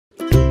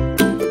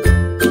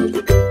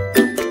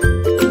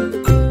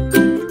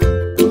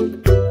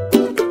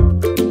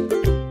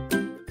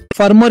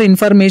For more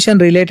information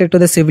related to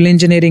the civil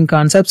engineering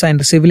concepts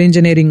and civil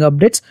engineering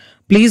updates,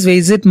 please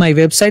visit my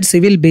website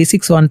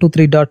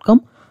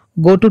civilbasics123.com.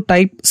 Go to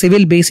type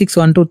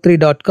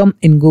civilbasics123.com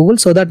in Google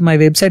so that my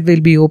website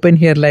will be open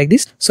here like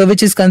this. So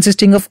which is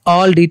consisting of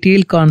all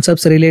detailed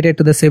concepts related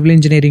to the civil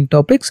engineering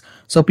topics.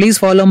 So please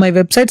follow my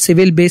website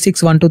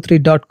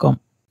civilbasics123.com.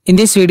 In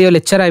this video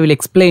lecture, I will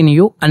explain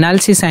you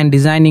analysis and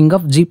designing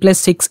of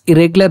G+6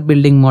 irregular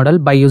building model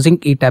by using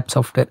ETABS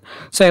software.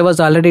 So I was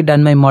already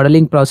done my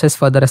modeling process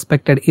for the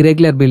respected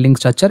irregular building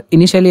structure.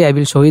 Initially, I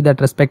will show you that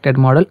respected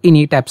model in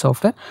ETABS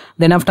software.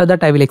 Then after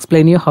that, I will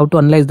explain you how to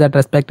analyze that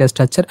respected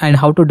structure and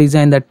how to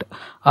design that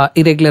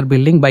irregular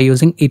building by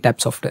using ETABS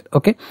software.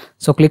 Okay.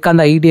 So click on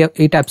the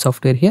ETABS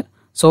software here.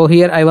 So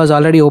here I was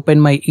already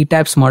opened my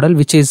ETABS model,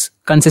 which is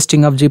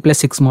consisting of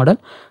G+6 model.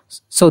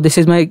 So this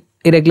is my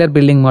irregular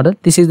building model.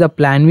 This is the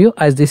plan view,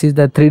 as this is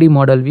the 3D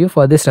model view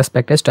for this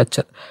respective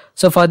structure.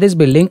 So for this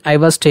building, I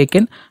was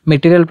taken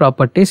material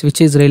properties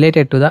which is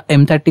related to the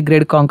M30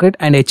 grade concrete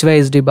and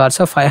HYSD bars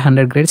of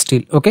 500 grade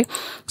steel. Okay.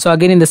 So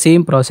again in the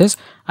same process,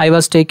 I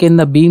was taken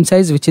the beam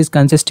size which is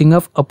consisting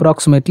of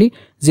approximately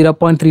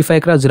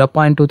 0.35 cross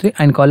 0.23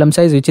 and column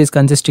size which is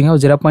consisting of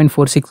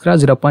 0.46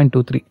 cross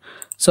 0.23.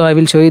 So I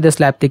will show you the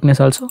slab thickness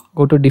also.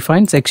 Go to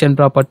define section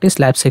property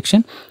slab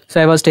section.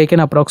 So I was taken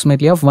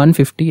approximately of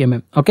 150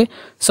 mm. Okay.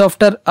 So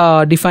after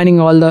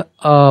defining all the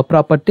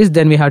properties,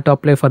 then we have to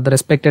apply for the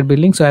respected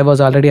building. So I was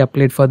already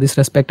applied for this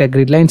respected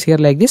grid lines here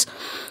like this.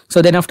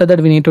 So then after that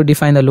we need to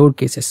define the load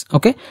cases.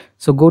 Okay.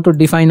 So go to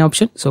define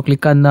option. So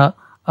click on the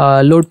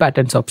load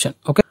patterns option.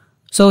 Okay.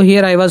 So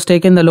here I was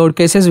taking the load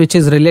cases which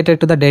is related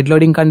to the dead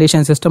loading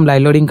condition system,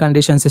 live loading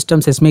condition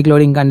system, seismic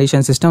loading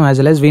condition system, as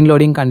well as wind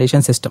loading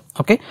condition system.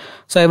 Okay.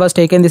 So I was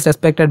taking this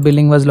respected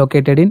building was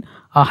located in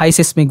a high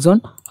seismic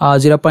zone.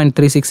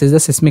 0.36 is the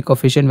seismic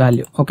coefficient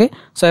value. Okay.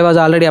 So I was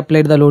already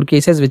applied the load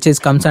cases which is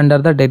comes under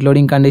the dead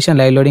loading condition,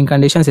 live loading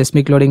condition,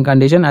 seismic loading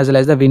condition, as well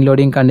as the wind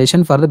loading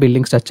condition for the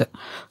building structure.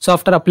 So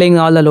after applying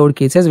all the load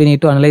cases, we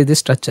need to analyze this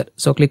structure.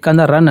 So click on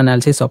the run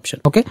analysis option.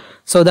 Okay.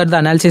 So that the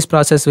analysis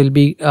process will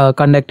be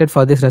conducted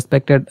for this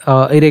respected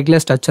irregular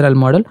structural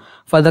model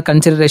for the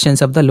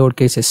considerations of the load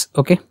cases.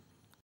 Okay.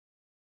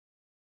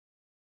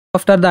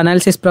 After the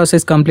analysis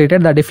process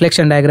completed, the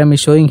deflection diagram is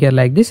showing here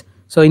like this.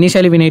 So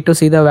initially we need to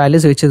see the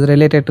values which is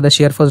related to the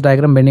shear force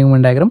diagram, bending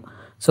moment diagram.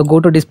 So go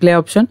to display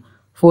option,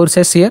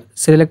 forces here,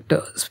 select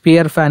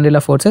sphere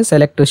Fandela forces,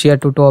 select shear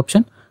to toe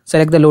option,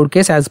 select the load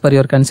case as per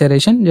your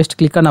consideration, just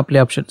click on apply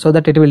option so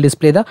that it will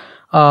display the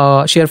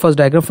shear force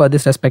diagram for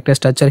this respective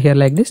structure here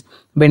like this.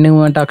 Bending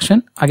moment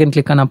option, again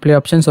click on apply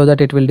option so that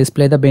it will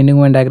display the bending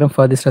moment diagram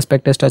for this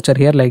respective structure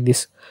here like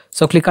this.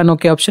 So click on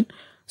OK option.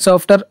 So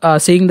after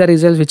seeing the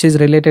results which is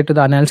related to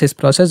the analysis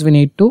process, we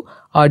need to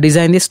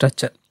design this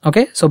structure.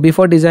 Okay. So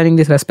before designing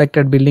this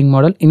respected building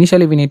model,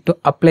 initially we need to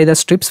apply the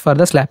strips for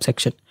the slab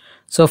section.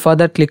 So for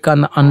that, click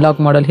on the unlock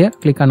model here,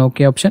 click on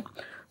OK option.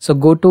 So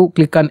go to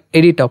click on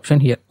edit option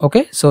here.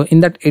 Okay. So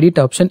in that edit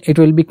option, it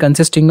will be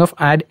consisting of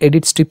add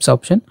edit strips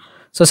option.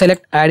 So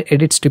select add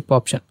edit strip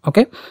option.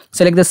 Okay.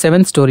 Select the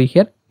 7th story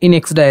here in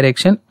X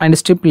direction and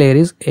strip layer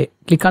is A.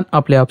 Click on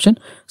apply option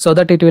so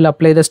that it will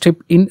apply the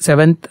strip in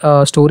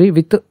 7th story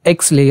with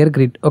X layer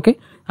grid. Okay.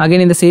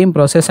 Again in the same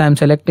process, I am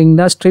selecting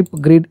the strip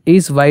grid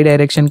is Y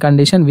direction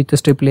condition with the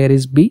strip layer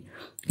is B.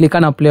 Click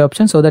on apply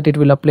option so that it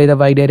will apply the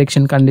Y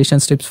direction condition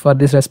strips for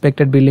this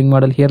respected building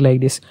model here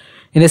like this.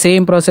 In the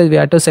same process, we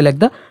have to select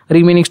the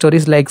remaining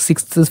stories like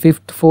 6th,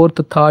 5th,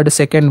 4th, 3rd,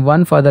 2nd,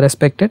 1 for the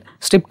respected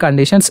strip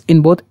conditions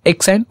in both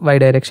X and Y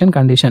direction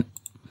condition.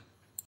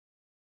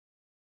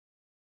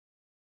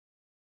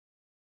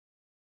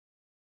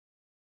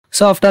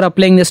 So after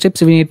applying the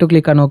strips, we need to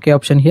click on OK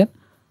option here.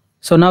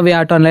 So now we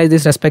have to analyze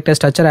this respective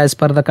structure as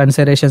per the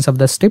considerations of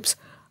the strips.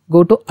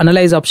 Go to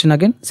analyze option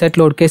again, set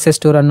load cases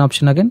to run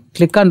option again,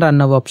 click on run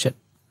now option.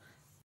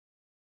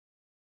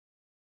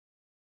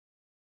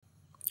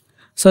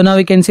 So now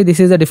we can see this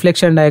is the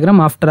deflection diagram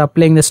after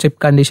applying the strip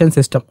condition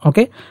system.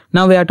 Okay.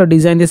 Now we have to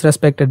design this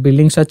respected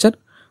building structure.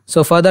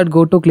 So for that,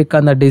 go to click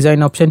on the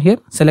design option here,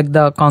 select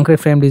the concrete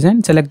frame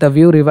design, select the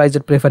view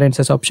revised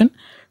preferences option,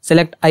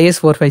 select IS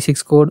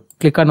 456 code,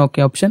 click on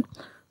OK option.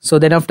 So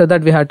then after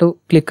that, we have to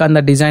click on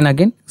the design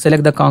again,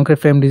 select the concrete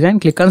frame design,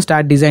 click on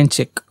start design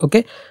check.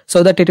 Okay.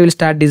 So that it will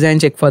start design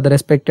check for the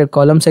respected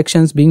column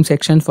sections, beam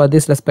section for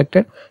this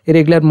respected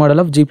irregular model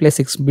of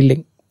G+6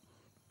 building.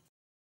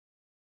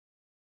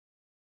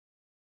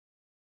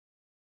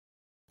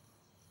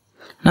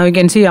 Now you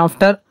can see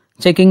after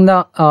checking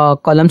the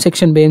column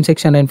section, beam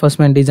section,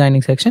 reinforcement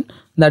designing section,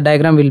 the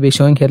diagram will be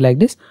showing here like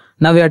this.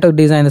 Now we have to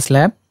design the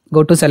slab.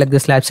 Go to select the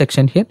slab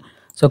section here.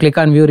 So click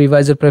on view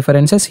revised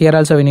preferences. Here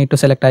also we need to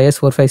select IS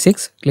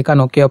 456. Click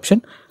on OK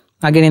option.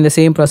 Again in the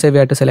same process we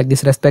have to select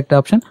this respect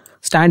option.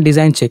 Start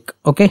design check.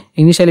 Okay.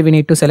 Initially we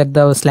need to select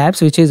the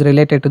slabs which is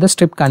related to the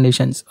strip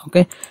conditions.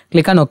 Okay.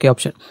 Click on OK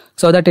option.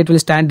 So that it will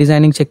start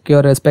designing check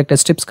your respective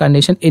strips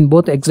condition in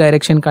both X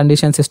direction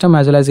condition system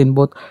as well as in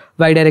both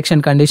Y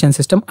direction condition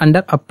system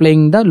under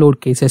applying the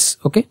load cases.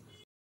 Okay.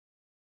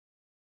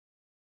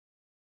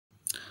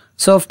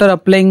 So after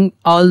applying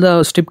all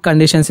the strip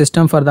condition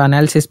system for the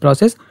analysis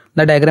process,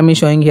 the diagram is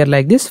showing here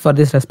like this for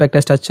this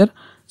respective structure.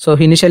 So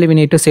initially we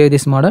need to save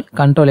this model,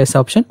 Control S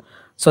option.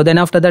 So then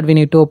after that we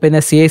need to open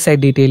the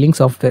CSI detailing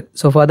software.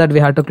 So for that we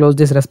have to close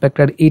this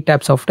respected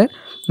ETABS software.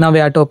 Now we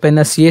have to open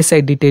the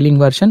CSI detailing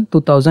version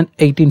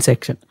 2018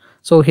 section.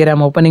 So here I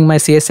am opening my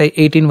CSI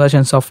 18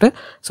 version software.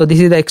 So this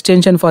is the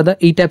extension for the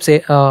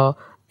ETABS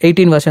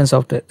 18 version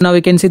software. Now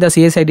we can see the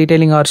CSI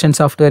detailing version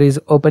software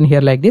is open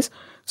here like this.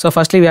 So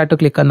firstly we have to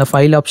click on the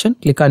file option,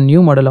 click on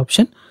new model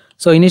option.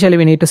 So initially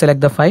we need to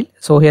select the file.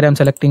 So here I am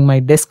selecting my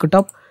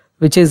desktop,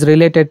 which is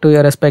related to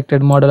your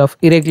respected model of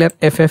irregular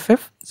FFF.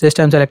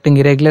 Just I am selecting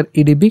irregular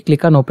EDB,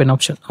 click on open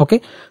option.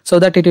 Okay, so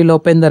that it will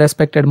open the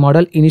respected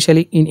model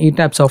initially in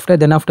ETABS software.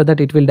 Then after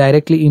that it will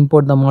directly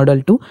import the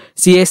model to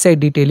CSI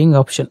detailing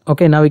option.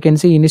 Okay, now we can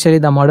see initially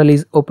the model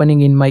is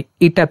opening in my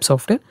ETABS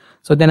software.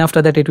 So then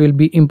after that it will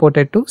be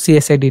imported to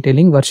CSI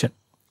detailing version.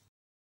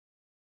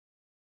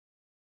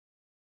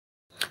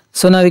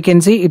 So now we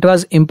can see it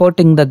was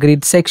importing the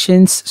grid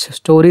sections,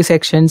 story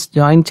sections,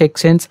 joint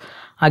sections.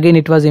 Again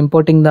it was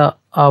importing the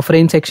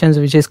frame sections,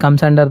 which is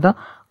comes under the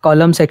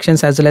column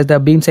sections as well as the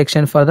beam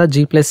section for the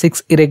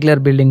G+6 irregular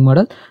building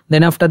model.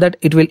 Then after that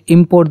it will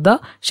import the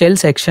shell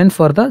section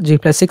for the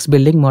G+6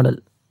 building model.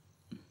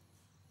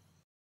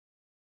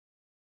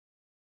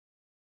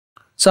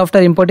 So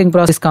after importing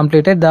process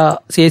completed, the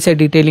CSI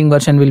detailing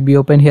version will be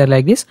open here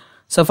like this.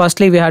 So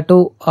firstly we have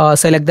to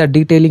select the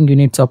detailing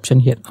units option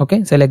here.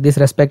 Okay, select this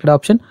respected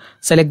option,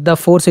 select the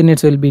force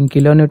units will be in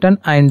kilonewton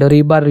and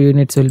rebar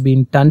units will be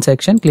in ton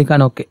section, click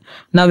on OK.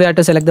 Now we have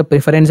to select the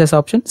preferences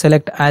option,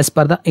 select as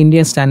per the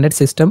Indian standard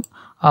system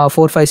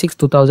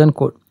 456-2000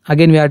 code.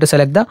 Again we have to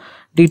select the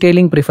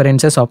detailing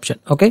preferences option.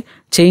 Okay,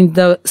 change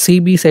the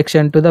CB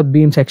section to the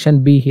beam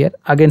section B here.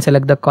 Again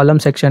select the column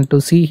section to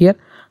C here.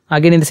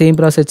 Again in the same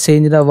process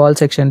change the wall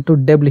section to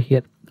W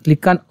here.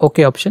 Click on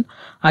OK option.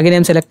 Again I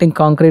am selecting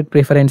concrete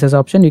preferences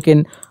option. You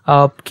can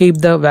keep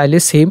the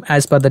values same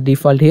as per the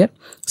default here.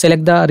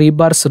 Select the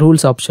rebars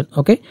rules option.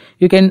 Okay,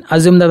 you can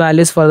assume the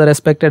values for the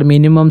respected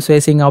minimum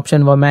spacing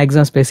option or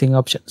maximum spacing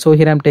option. So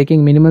here I am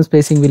taking minimum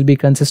spacing will be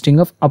consisting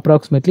of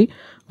approximately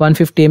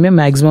 150 mm,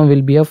 maximum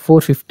will be of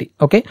 450.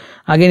 Okay,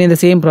 again in the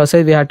same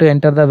process we have to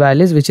enter the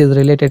values which is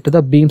related to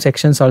the beam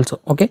sections also.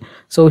 Okay,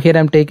 so here I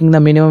am taking the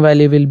minimum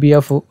value will be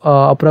of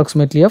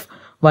approximately of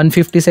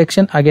 150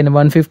 section. Again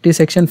 150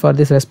 section for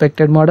this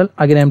respected model.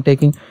 Again I am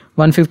taking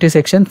 150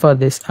 section for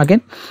this. Again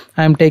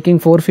I am taking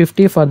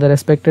 450 for the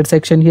respected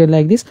section here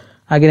like this.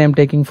 Again I am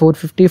taking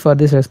 450 for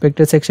this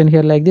respected section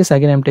here like this.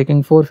 Again I am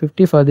taking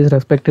 450 for this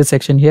respected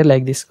section here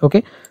like this.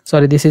 Okay,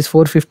 sorry, this is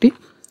 450,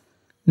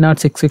 not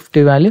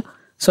 650 value.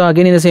 So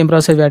again in the same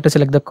process we have to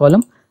select the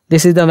column.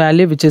 This is the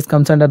value which is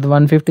comes under the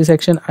 150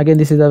 section. Again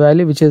this is the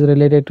value which is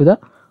related to the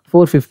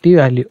 450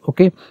 value.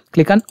 Okay,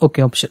 click on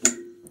OK option.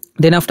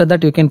 Then after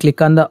that you can click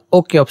on the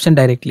OK option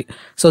directly,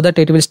 so that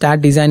it will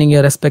start designing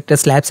your respective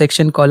slab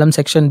section, column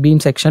section, beam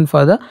section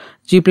for the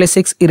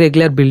G+6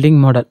 irregular building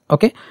model.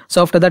 Okay,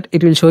 so after that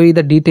it will show you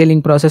the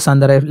detailing process on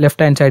the left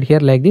hand side here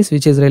like this,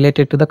 which is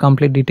related to the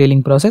complete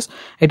detailing process.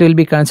 It will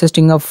be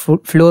consisting of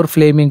floor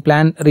framing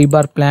plan,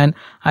 rebar plan.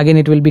 Again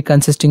it will be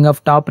consisting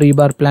of top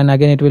rebar plan.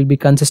 Again it will be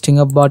consisting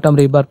of bottom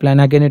rebar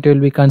plan. Again it will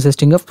be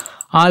consisting of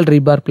all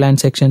rebar plan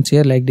sections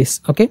here like this.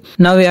 Okay,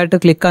 now we have to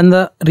click on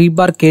the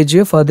rebar cage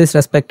view for this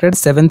respected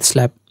 7th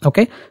slab.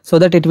 Okay, so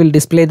that it will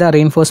display the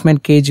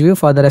reinforcement cage view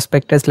for the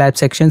respected slab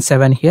section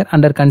 7 here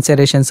under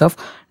considerations of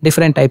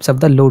different types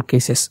of the load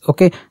cases.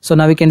 Okay, so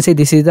now we can see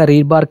this is the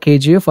rebar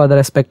cage view for the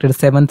respected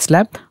 7th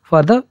slab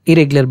for the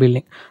irregular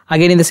building.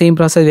 Again in the same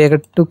process we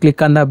have to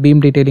click on the beam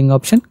detailing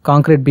option,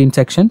 concrete beam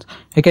sections.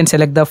 You can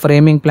select the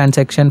framing plan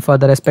section for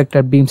the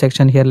respected beam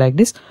section here like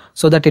this,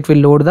 so that it will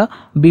load the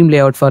beam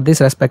layout for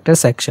this respected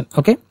section.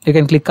 Okay, you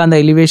can click on the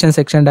elevation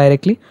section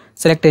directly,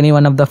 select any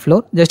one of the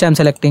floor. Just I am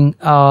selecting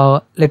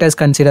let us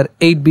consider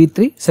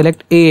 8B3,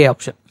 select AA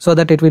option, so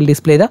that it will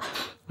display the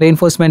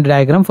reinforcement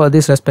diagram for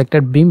this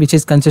respected beam, which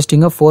is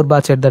consisting of 4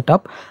 bars at the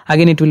top.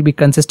 Again it will be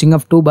consisting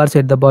of 2 bars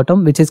at the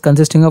bottom, which is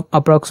consisting of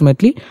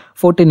approximately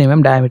 14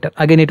 mm diameter.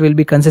 Again it will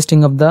be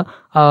consisting of the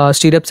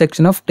stirrup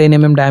section of 10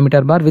 mm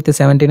diameter bar with a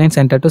 79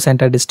 center to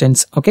center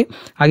distance. Okay,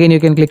 again you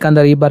can click on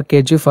the rebar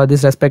cage view for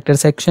this respected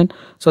section,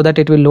 so that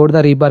it will load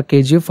the rebar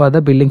cage view for the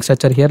building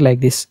structure here like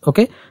this.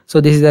 Okay, so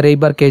this is the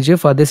rebar cage view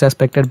for this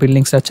respected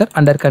building structure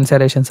under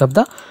considerations of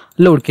the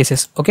load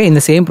cases. Okay, in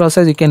the same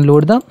process you can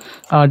load the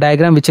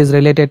diagram which is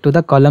related to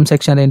the column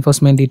section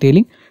reinforcement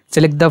detailing.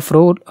 Select the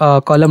floor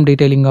column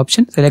detailing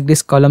option, select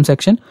this column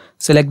section,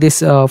 select this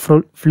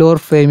floor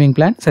framing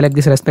plan, select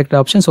this respective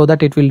option, so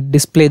that it will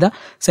display the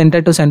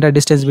center to center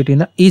distance between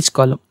the each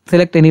column.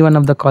 Select any one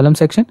of the column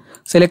section,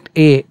 select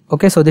A.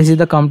 Okay, so this is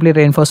the complete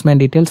reinforcement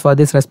details for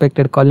this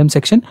respected column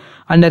section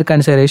under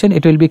consideration.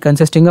 It will be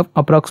consisting of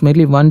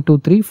approximately 1 2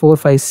 3 4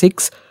 5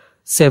 6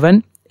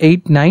 7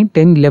 8 9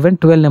 10 11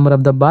 12 number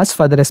of the bars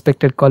for the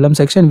respected column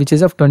section, which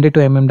is of 22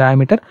 mm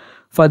diameter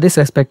for this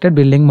respected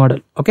building model.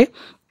 Okay,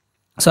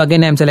 So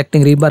again I am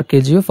selecting rebar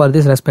KGU for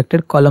this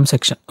respected column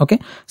section. Okay,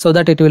 so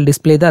that it will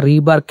display the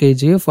rebar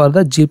KGU for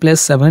the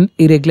G+7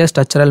 irregular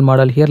structural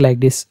model here like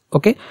this.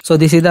 Okay, so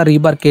this is the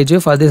rebar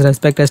KGU for this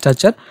respected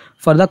structure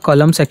for the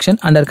column section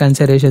under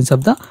considerations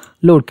of the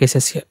load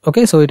cases here.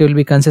 Okay, so it will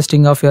be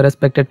consisting of your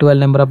respected 12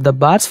 number of the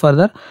bars for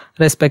the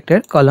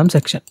respected column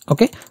section.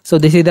 Okay, so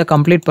this is the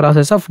complete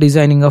process of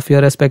designing of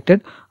your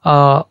respected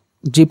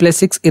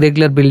G+6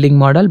 irregular building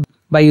model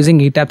by using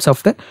ETABS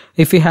software.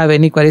 If you have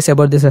any queries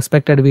about this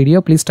respected video,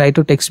 please try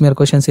to text me your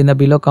questions in the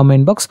below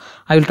comment box.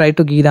 I will try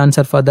to give the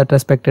answer for that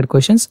respected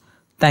questions.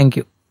 Thank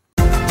you.